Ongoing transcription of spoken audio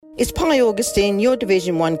It's Pi Augustine, your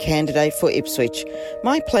Division 1 candidate for Ipswich.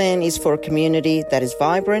 My plan is for a community that is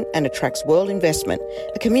vibrant and attracts world investment,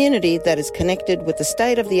 a community that is connected with the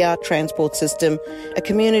state-of-the-art transport system, a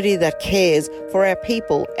community that cares for our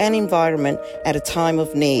people and environment at a time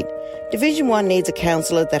of need. Division 1 needs a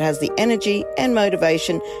councillor that has the energy and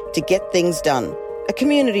motivation to get things done, a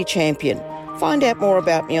community champion. Find out more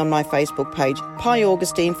about me on my Facebook page, Pi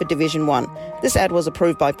Augustine for Division 1. This ad was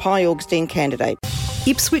approved by Pi Augustine candidate.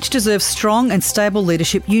 Ipswich deserves strong and stable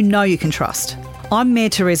leadership you know you can trust. I'm Mayor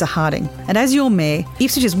Teresa Harding, and as your Mayor,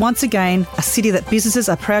 Ipswich is once again a city that businesses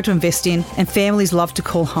are proud to invest in and families love to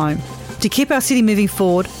call home. To keep our city moving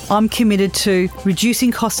forward, I'm committed to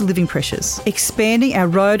reducing cost of living pressures, expanding our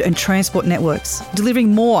road and transport networks,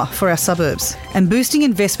 delivering more for our suburbs, and boosting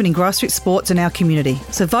investment in grassroots sports in our community.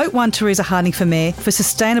 So vote 1 Teresa Harding for Mayor for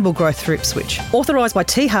sustainable growth for Ipswich. Authorised by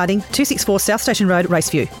T Harding, 264 South Station Road,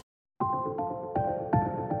 Raceview.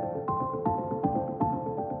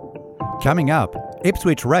 Coming up,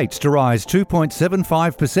 Ipswich rates to rise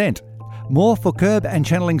 2.75%. More for kerb and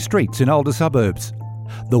channelling streets in older suburbs.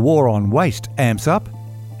 The war on waste amps up.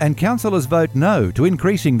 And councillors vote no to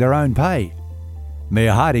increasing their own pay.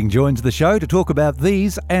 Mayor Harding joins the show to talk about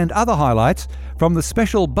these and other highlights from the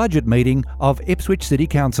special budget meeting of Ipswich City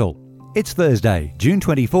Council. It's Thursday, June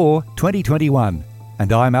 24, 2021.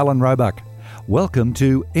 And I'm Alan Roebuck. Welcome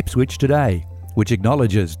to Ipswich Today, which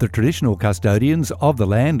acknowledges the traditional custodians of the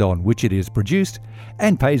land on which it is produced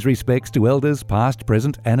and pays respects to elders past,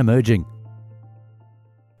 present and emerging.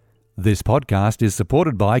 This podcast is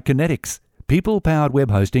supported by Kinetics, people-powered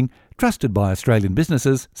web hosting trusted by Australian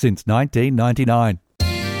businesses since 1999.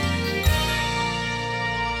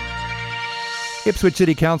 Ipswich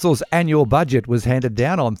City Council's annual budget was handed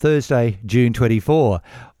down on Thursday, June 24.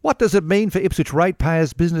 What does it mean for Ipswich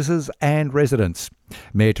ratepayers, businesses and residents?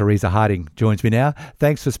 Mayor Teresa Harding joins me now.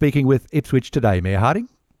 Thanks for speaking with Ipswich Today, Mayor Harding.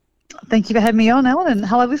 Thank you for having me on, Alan, and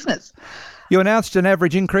hello, listeners. You announced an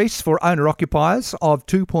average increase for owner-occupiers of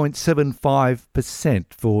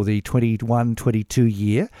 2.75% for the 21-22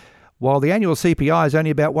 year, while the annual CPI is only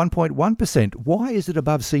about 1.1%. Why is it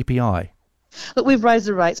above CPI? Look, we've raised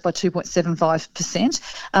the rates by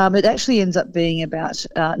 2.75%. It actually ends up being about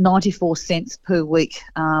 94 cents per week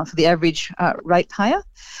for the average ratepayer.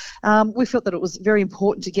 We felt that it was very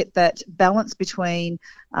important to get that balance between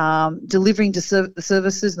delivering to the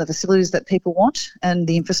services and the facilities that people want and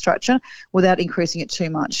the infrastructure without increasing it too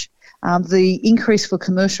much. The increase for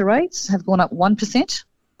commercial rates have gone up 1%.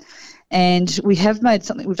 And we've done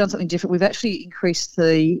something different. We've actually increased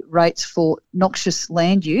the rates for noxious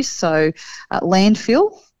land use, so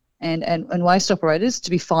landfill and waste operators to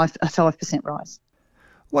be a 5% rise.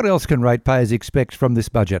 What else can ratepayers expect from this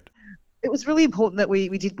budget? It was really important that we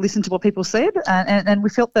did listen to what people said, and we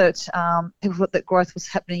felt that people felt that growth was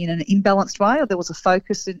happening in an imbalanced way, or there was a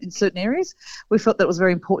focus in certain areas. We felt that it was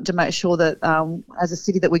very important to make sure that as a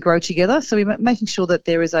city that we grow together. So we're making sure that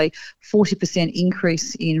there is a 40%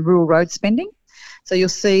 increase in rural road spending. So you'll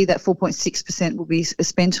see that 4.6% will be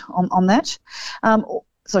spent on that.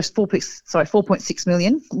 4.6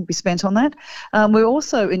 million will be spent on that. We're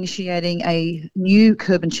also initiating a new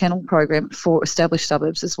kerb and channel program for established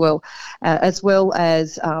suburbs as well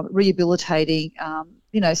as rehabilitating,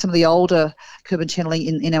 some of the older kerb and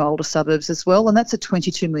channeling in our older suburbs as well. And that's a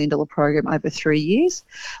 $22 million program over 3 years.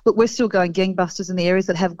 But we're still going gangbusters in the areas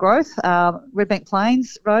that have growth. Redbank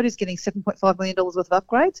Plains Road is getting $7.5 million worth of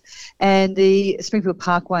upgrades, and the Springfield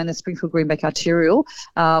Parkway and the Springfield Greenbank Arterial,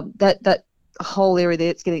 that whole area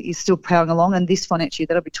there is still powering along, and this financial year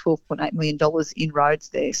that'll be $12.8 million in roads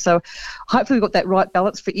there. So hopefully we've got that right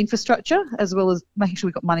balance for infrastructure, as well as making sure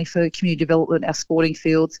we've got money for community development, our sporting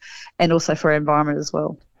fields, and also for our environment as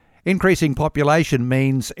well. Increasing population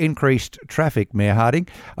means increased traffic, Mayor Harding.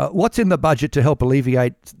 What's in the budget to help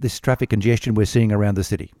alleviate this traffic congestion we're seeing around the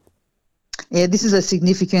city? Yeah, this is a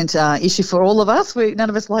significant issue for all of us. None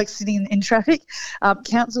of us like sitting in traffic.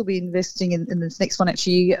 Council will be investing in this next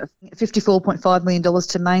financial year $54.5 million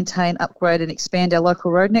to maintain, upgrade and expand our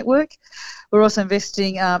local road network. We're also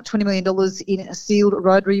investing $20 million in a sealed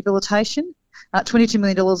road rehabilitation, $22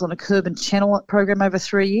 million on a kerb and channel program over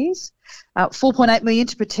 3 years, $4.8 million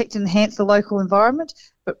to protect and enhance the local environment.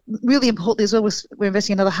 But really importantly as well, we're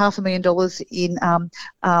investing another $500,000 in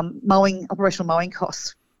operational mowing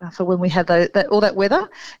costs. For when we have all that weather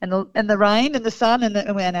and the rain and the sun and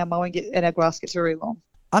our mowing and our grass gets very long.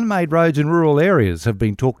 Unmade roads in rural areas have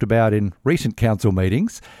been talked about in recent council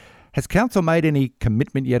meetings. Has council made any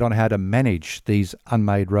commitment yet on how to manage these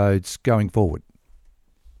unmade roads going forward?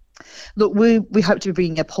 Look, we hope to be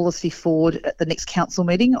bringing a policy forward at the next council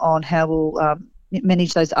meeting on how we'll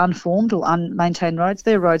manage those unformed or unmaintained roads.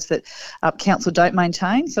 They're roads that council don't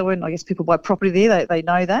maintain. So when, I guess, people buy property there, they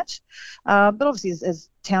know that. But obviously as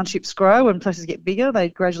townships grow and places get bigger, they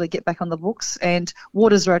gradually get back on the books. And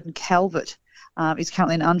Waters Road and Calvert is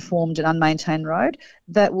currently an unformed and unmaintained road.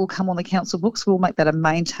 That will come on the council books. We'll make that a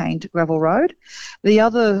maintained gravel road. The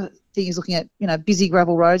other thing is looking at, busy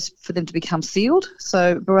gravel roads for them to become sealed.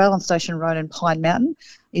 So Barrallan Station Road and Pine Mountain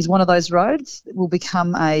is one of those roads that will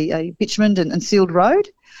become a bitumened and sealed road.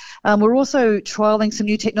 We're also trialling some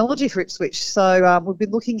new technology for Ipswich. So we've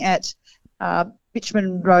been looking at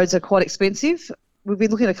bitumen roads are quite expensive. We've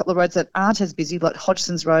been looking at a couple of roads that aren't as busy, like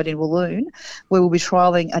Hodgson's Road in Walloon, where we'll be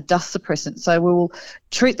trialling a dust suppressant. So we will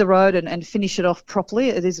treat the road and finish it off properly.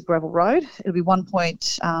 It is a gravel road. It'll be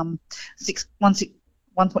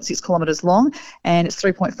 1.6 kilometres long, and it's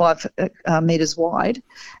 3.5 metres wide.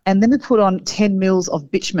 And then we put on 10 mils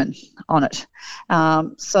of bitumen on it.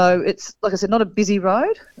 So it's, like I said, not a busy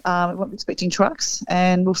road. We won't be expecting trucks,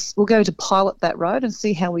 and we'll go to pilot that road and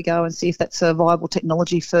see how we go and see if that's a viable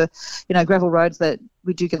technology for, gravel roads that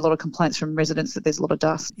we do get a lot of complaints from residents that there's a lot of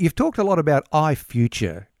dust. You've talked a lot about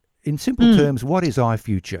iFuture. In simple terms, what is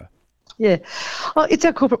iFuture? Yeah, well, it's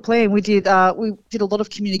our corporate plan. We did a lot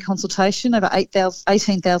of community consultation. Over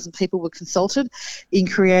 18,000 people were consulted in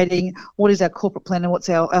creating what is our corporate plan and what's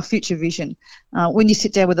our future vision. When you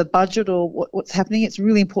sit down with a budget or what's happening, it's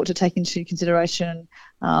really important to take into consideration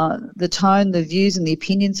the tone, the views and the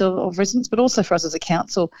opinions of residents, but also for us as a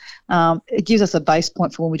council. It gives us a base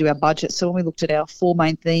point for when we do our budget. So when we looked at our 4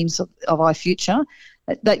 main themes of iFuture,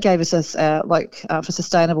 that gave us for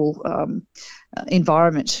sustainable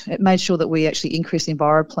environment. It made sure that we actually increase the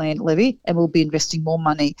Enviro Plan levy, and we'll be investing more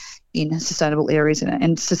money in sustainable areas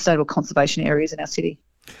and sustainable conservation areas in our city.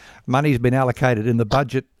 Money's been allocated in the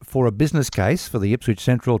budget for a business case for the Ipswich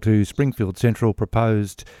Central to Springfield Central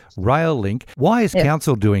proposed rail link. Why is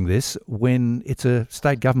council doing this when it's a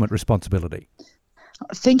state government responsibility?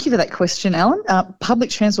 Thank you for that question, Alan. Public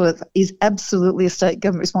transport is absolutely a state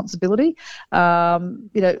government responsibility.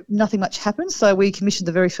 Nothing much happens, so we commissioned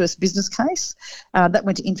the very first business case. That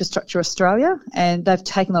went to Infrastructure Australia, and they've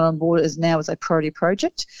taken that on board as a priority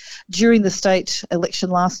project. During the state election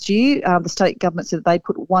last year, the state government said that they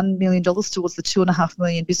put $1 million towards the $2.5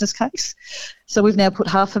 million business case. So we've now put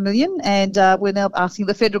 $500,000, and we're now asking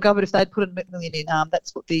the federal government if they'd put $1 million in.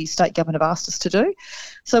 That's what the state government have asked us to do.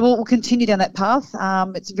 So we'll continue down that path.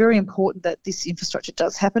 It's very important that this infrastructure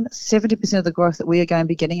does happen. 70% of the growth that we are going to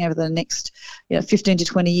be getting over the next 15 to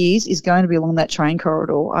 20 years is going to be along that train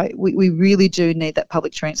corridor. We really do need that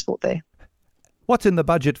public transport there. What's in the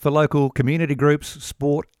budget for local community groups,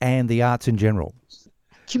 sport and the arts in general?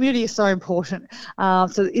 Community is so important.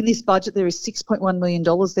 So in this budget, there is $6.1 million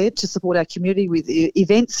there to support our community with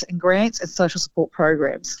events and grants and social support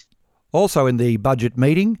programs. Also in the budget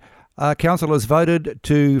meeting, councillors voted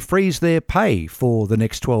to freeze their pay for the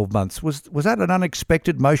next 12 months. Was that an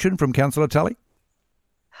unexpected motion from Councillor Tully?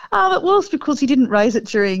 It was because he didn't raise it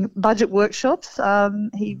during budget workshops.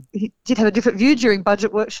 He did have a different view during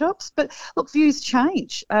budget workshops, but look, views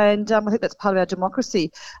change, and I think that's part of our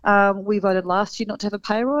democracy. We voted last year not to have a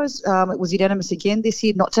pay rise. It was unanimous again this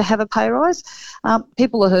year not to have a pay rise.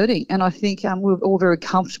 People are hurting, and I think we're all very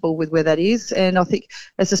comfortable with where that is, and I think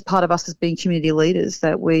it's just part of us as being community leaders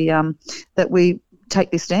that we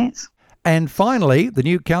take this stance. And finally, the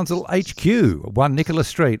new council HQ, 1 Nicholas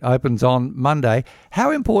Street, opens on Monday.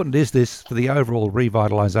 How important is this for the overall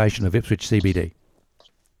revitalisation of Ipswich CBD?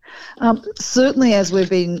 Certainly, as we've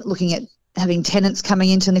been looking at having tenants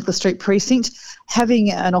coming into Nicholas Street precinct,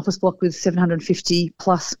 having an office block with 750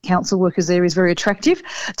 plus council workers there is very attractive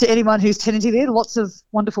to anyone who's tenanting there. Lots of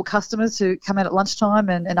wonderful customers who come out at lunchtime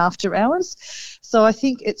and after hours. So I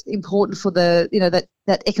think it's important for the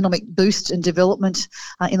that economic boost and development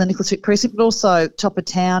in the Nicholas Street precinct, but also top of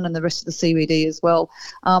town and the rest of the CBD as well.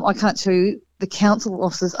 I can't tell you, the council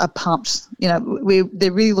officers are pumped.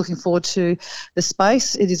 They're really looking forward to the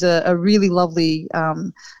space. It is a really lovely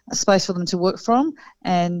space for them to work from,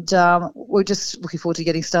 and we're just looking forward to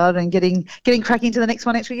getting started and getting cracking into the next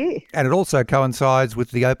financial year. And it also coincides with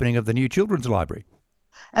the opening of the new children's library.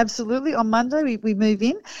 Absolutely. On Monday we move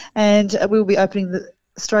in, and we'll be opening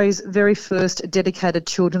Australia's very first dedicated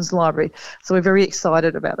children's library. So we're very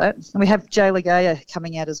excited about that. And we have Jay Legaya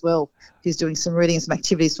coming out as well, who's doing some reading and some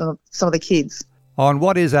activities for some of the kids. On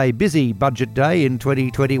what is a busy budget day in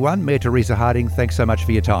 2021, Mayor Teresa Harding, thanks so much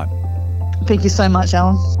for your time. Thank you so much,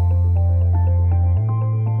 Alan.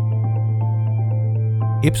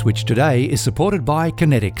 Ipswich Today is supported by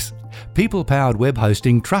Kinetics, people-powered web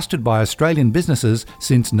hosting trusted by Australian businesses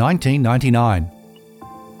since 1999.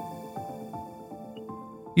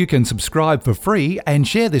 You can subscribe for free and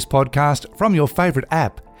share this podcast from your favourite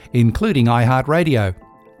app, including iHeartRadio,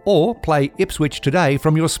 or play Ipswich Today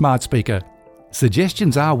from your smart speaker.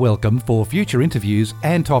 Suggestions are welcome for future interviews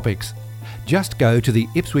and topics. Just go to the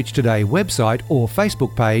Ipswich Today website or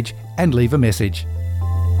Facebook page and leave a message.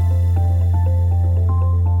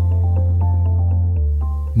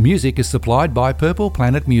 Music is supplied by Purple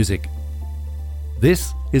Planet Music.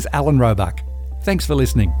 This is Alan Roebuck. Thanks for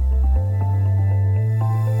listening.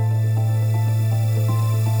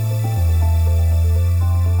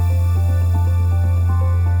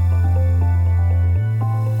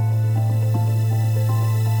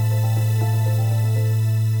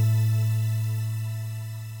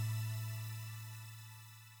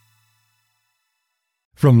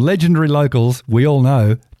 From legendary locals we all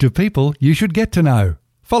know to people you should get to know.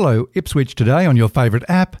 Follow Ipswich Today on your favourite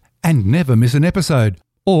app and never miss an episode.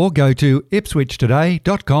 Or go to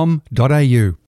ipswichtoday.com.au.